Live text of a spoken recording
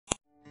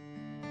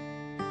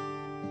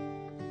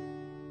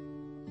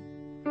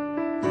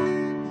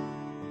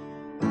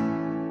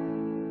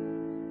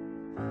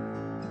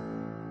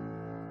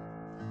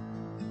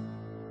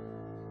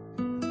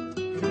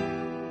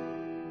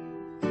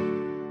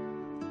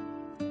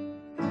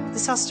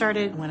This all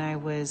started when I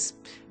was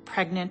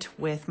pregnant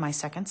with my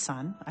second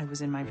son. I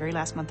was in my very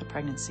last month of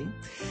pregnancy.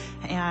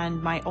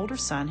 And my older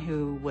son,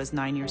 who was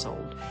 9 years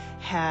old,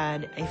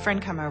 had a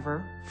friend come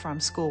over from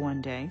school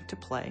one day to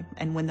play.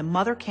 And when the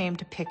mother came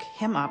to pick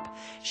him up,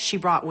 she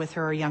brought with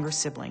her a younger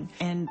sibling.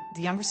 And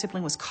the younger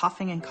sibling was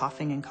coughing and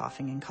coughing and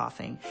coughing and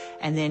coughing,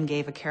 and then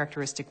gave a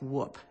characteristic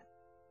whoop.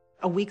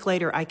 A week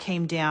later, I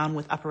came down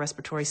with upper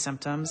respiratory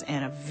symptoms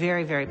and a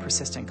very, very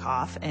persistent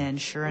cough. And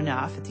sure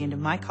enough, at the end of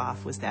my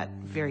cough was that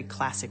very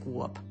classic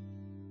whoop.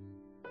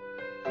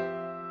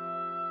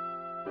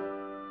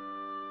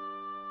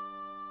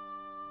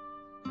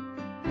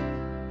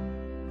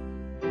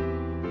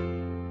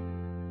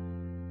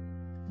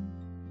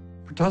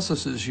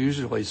 Pertussis is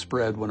usually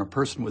spread when a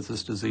person with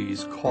this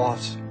disease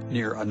coughs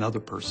near another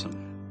person.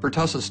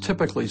 Pertussis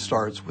typically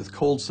starts with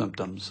cold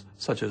symptoms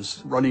such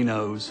as runny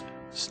nose,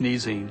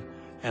 sneezing,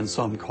 and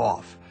some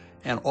cough,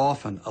 and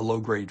often a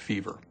low-grade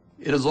fever.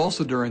 It is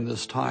also during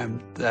this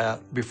time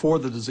that, before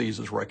the disease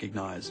is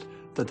recognized,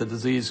 that the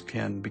disease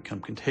can become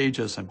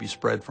contagious and be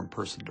spread from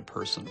person to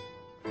person.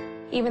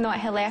 Even though it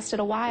had lasted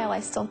a while, I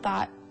still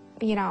thought,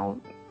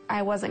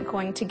 I wasn't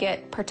going to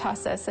get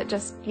pertussis. It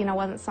just,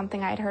 wasn't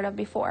something I'd heard of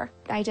before.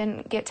 I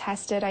didn't get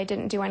tested. I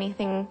didn't do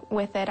anything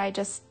with it. I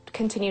just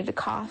continued to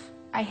cough.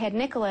 I had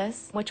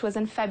Nicholas, which was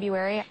in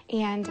February,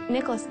 and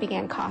Nicholas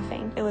began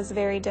coughing. It was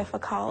very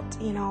difficult,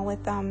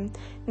 with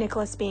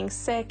Nicholas being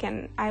sick,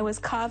 and I was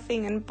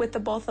coughing, and with the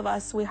both of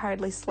us, we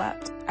hardly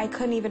slept. I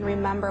couldn't even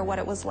remember what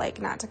it was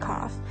like not to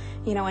cough,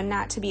 and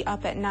not to be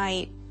up at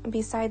night.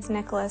 Besides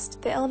Nicholas,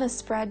 the illness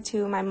spread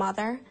to my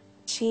mother.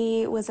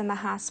 She was in the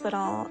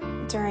hospital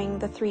during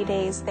the 3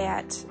 days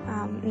that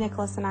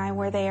Nicholas and I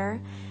were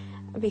there,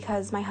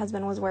 because my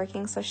husband was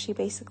working, so she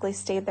basically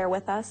stayed there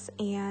with us,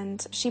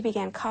 and she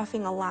began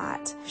coughing a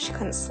lot. She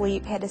couldn't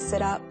sleep, had to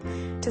sit up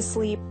to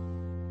sleep.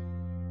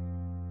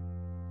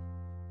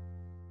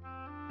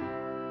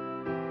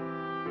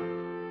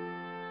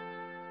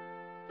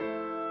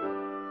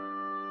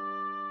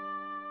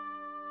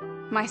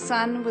 My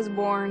son was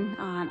born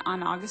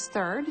on August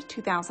 3rd,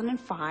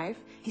 2005.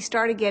 He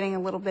started getting a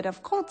little bit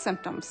of cold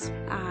symptoms.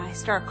 He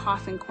started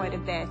coughing quite a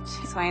bit,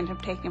 so I ended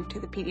up taking him to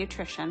the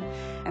pediatrician.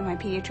 And my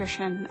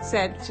pediatrician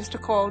said, it's just a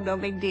cold, no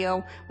big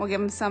deal. We'll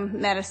give him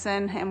some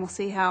medicine and we'll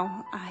see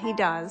how he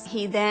does.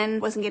 He then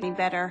wasn't getting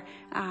better.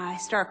 He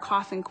started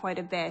coughing quite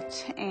a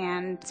bit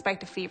and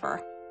spiked a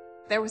fever.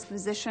 There was a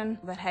physician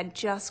that had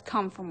just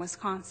come from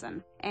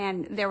Wisconsin,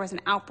 and there was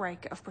an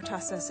outbreak of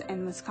pertussis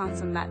in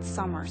Wisconsin that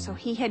summer. So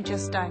he had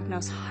just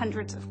diagnosed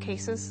hundreds of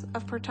cases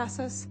of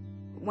pertussis.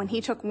 When he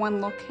took one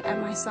look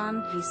at my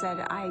son, he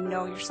said, I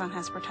know your son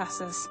has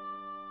pertussis.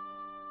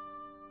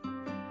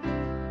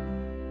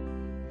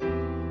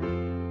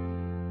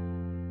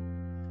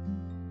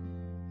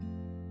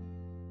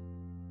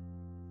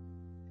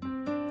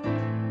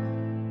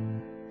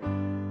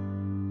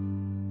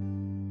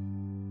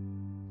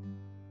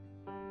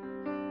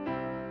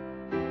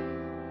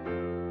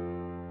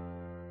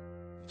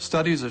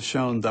 Studies have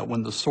shown that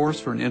when the source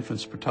for an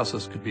infant's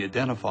pertussis could be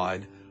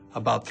identified,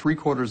 about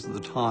 3/4 of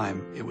the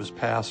time it was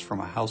passed from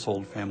a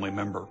household family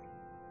member.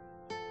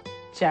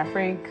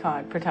 Jeffrey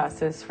caught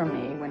pertussis from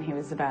me when he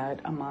was about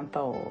a month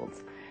old.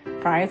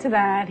 Prior to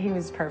that, he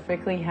was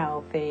perfectly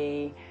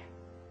healthy.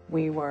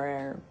 We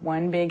were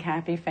one big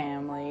happy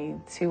family,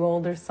 2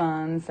 older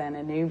sons and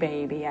a new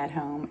baby at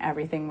home.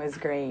 Everything was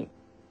great.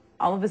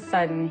 All of a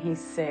sudden,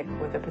 he's sick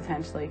with a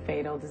potentially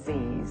fatal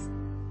disease.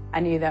 I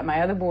knew that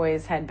my other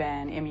boys had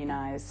been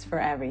immunized for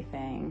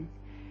everything,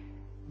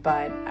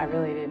 but I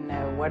really didn't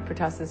know what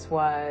pertussis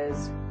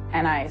was,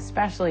 and I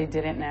especially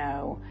didn't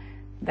know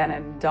that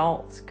an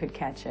adult could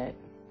catch it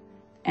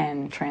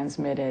and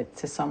transmit it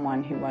to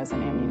someone who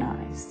wasn't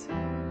immunized.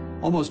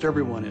 Almost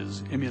everyone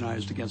is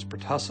immunized against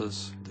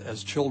pertussis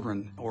as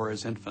children or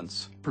as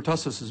infants.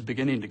 Pertussis is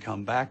beginning to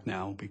come back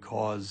now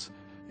because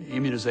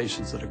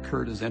immunizations that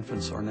occurred as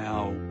infants are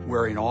now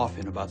wearing off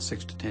in about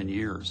 6 to 10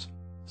 years.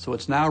 So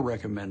it's now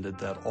recommended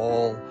that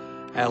all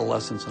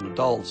adolescents and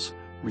adults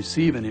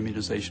receive an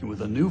immunization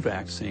with a new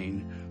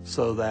vaccine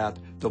so that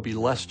there'll be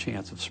less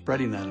chance of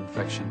spreading that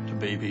infection to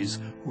babies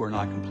who are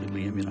not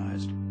completely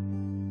immunized.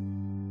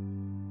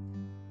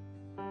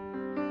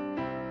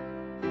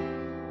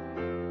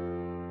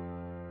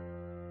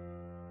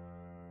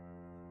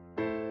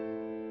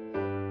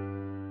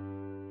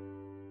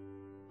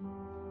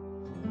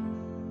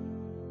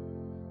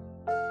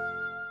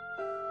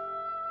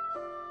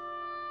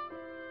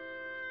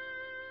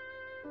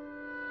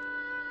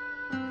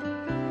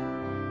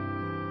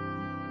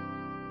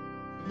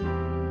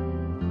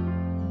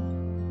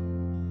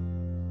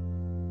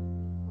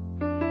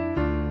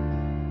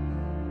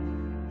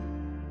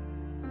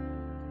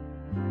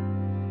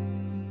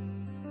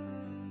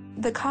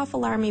 The cough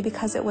alarmed me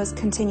because it was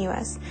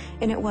continuous,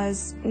 and it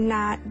was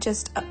not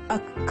just a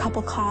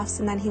couple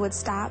coughs and then he would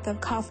stop. The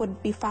cough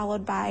would be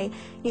followed by,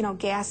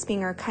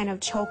 gasping or kind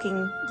of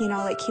choking,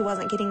 like he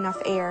wasn't getting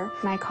enough air.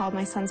 And I called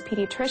my son's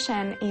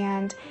pediatrician,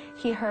 and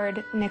he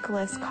heard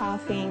Nicholas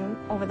coughing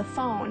over the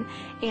phone.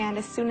 And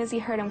as soon as he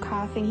heard him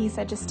coughing, he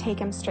said, just take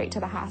him straight to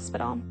the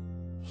hospital.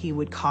 He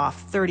would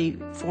cough 30,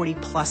 40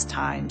 plus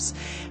times.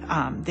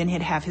 Then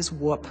he'd have his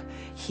whoop.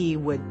 He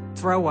would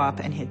throw up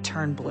and he'd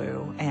turn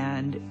blue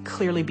and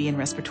clearly be in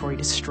respiratory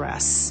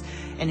distress.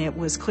 And it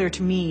was clear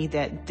to me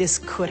that this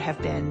could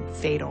have been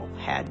fatal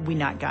had we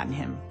not gotten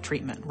him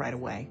treatment right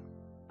away.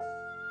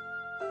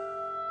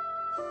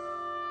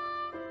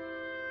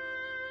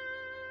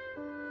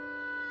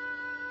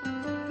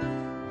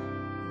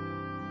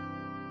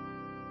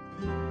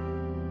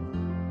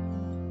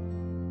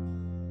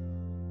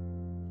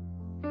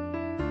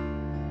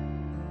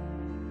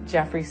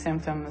 Jeffrey's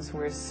symptoms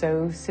were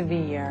so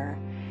severe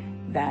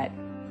that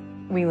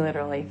we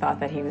literally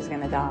thought that he was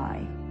going to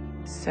die.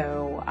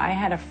 So I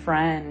had a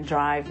friend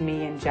drive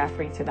me and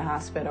Jeffrey to the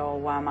hospital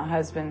while my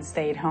husband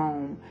stayed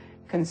home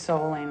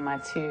consoling my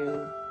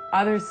two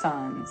other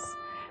sons,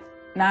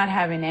 not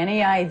having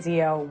any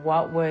idea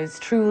what was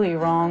truly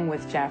wrong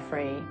with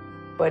Jeffrey,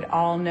 but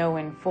all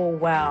knowing full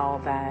well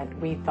that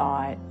we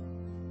thought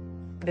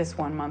this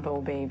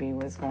 1-month-old baby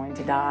was going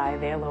to die.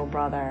 Their little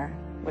brother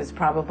was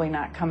probably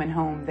not coming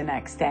home the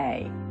next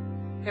day.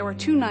 There were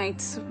 2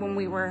 nights when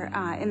we were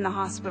in the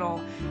hospital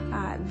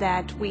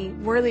that we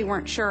really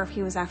weren't sure if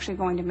he was actually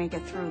going to make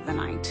it through the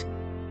night.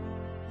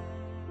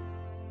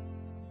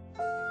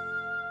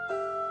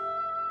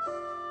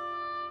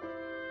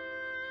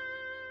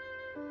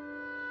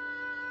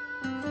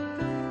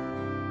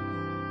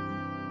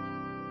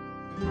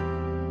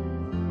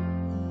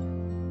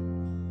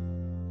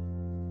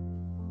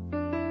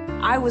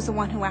 I was the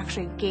one who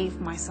actually gave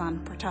my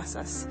son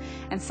pertussis,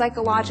 and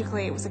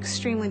psychologically it was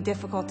extremely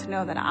difficult to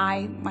know that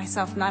I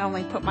myself not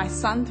only put my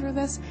son through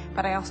this,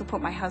 but I also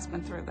put my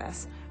husband through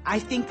this. I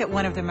think that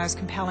one of the most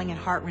compelling and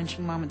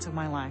heart-wrenching moments of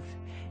my life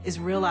is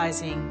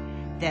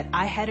realizing that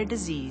I had a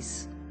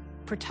disease,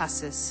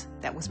 pertussis,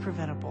 that was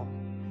preventable,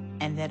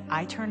 and that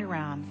I turned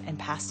around and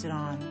passed it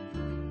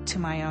on to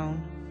my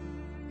own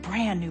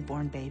brand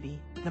newborn baby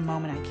the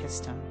moment I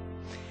kissed him.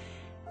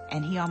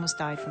 And he almost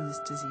died from this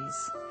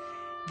disease.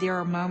 There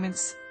are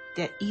moments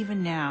that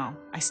even now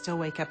I still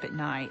wake up at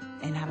night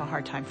and have a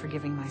hard time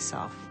forgiving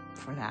myself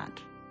for that.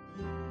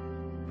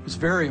 It's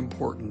very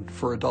important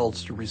for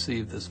adults to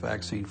receive this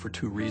vaccine for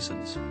 2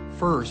 reasons.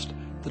 First,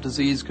 the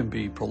disease can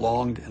be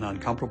prolonged and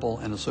uncomfortable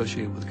and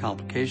associated with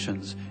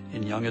complications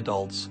in young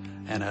adults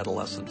and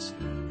adolescents.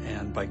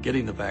 And by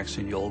getting the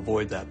vaccine, you'll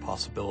avoid that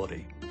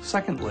possibility.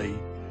 Secondly,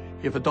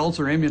 if adults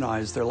are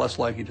immunized, they're less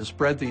likely to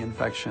spread the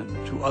infection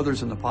to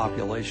others in the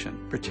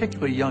population,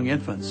 particularly young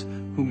infants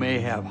who may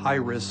have high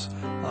risks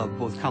of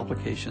both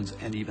complications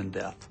and even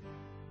death.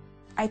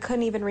 I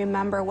couldn't even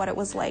remember what it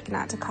was like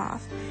not to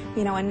cough,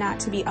 and not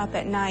to be up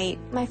at night.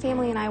 My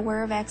family and I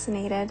were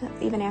vaccinated.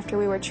 Even after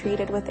we were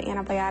treated with the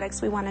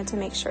antibiotics, we wanted to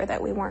make sure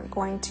that we weren't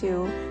going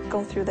to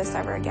go through this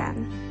ever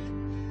again.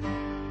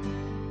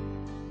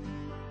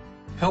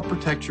 Help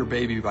protect your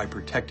baby by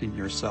protecting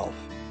yourself.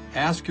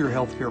 Ask your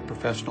healthcare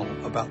professional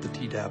about the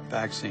Tdap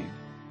vaccine.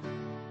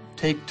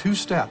 Take 2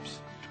 steps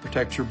to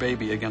protect your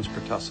baby against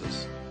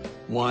pertussis.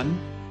 1,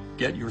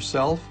 get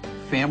yourself,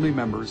 family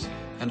members,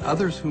 and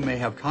others who may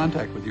have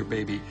contact with your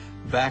baby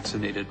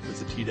vaccinated with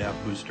the Tdap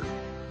booster.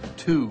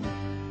 2,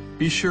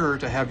 be sure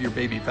to have your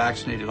baby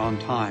vaccinated on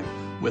time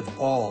with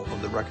all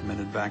of the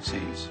recommended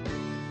vaccines.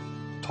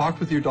 Talk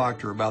with your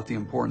doctor about the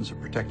importance of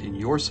protecting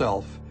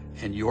yourself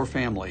and your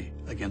family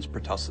against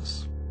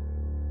pertussis.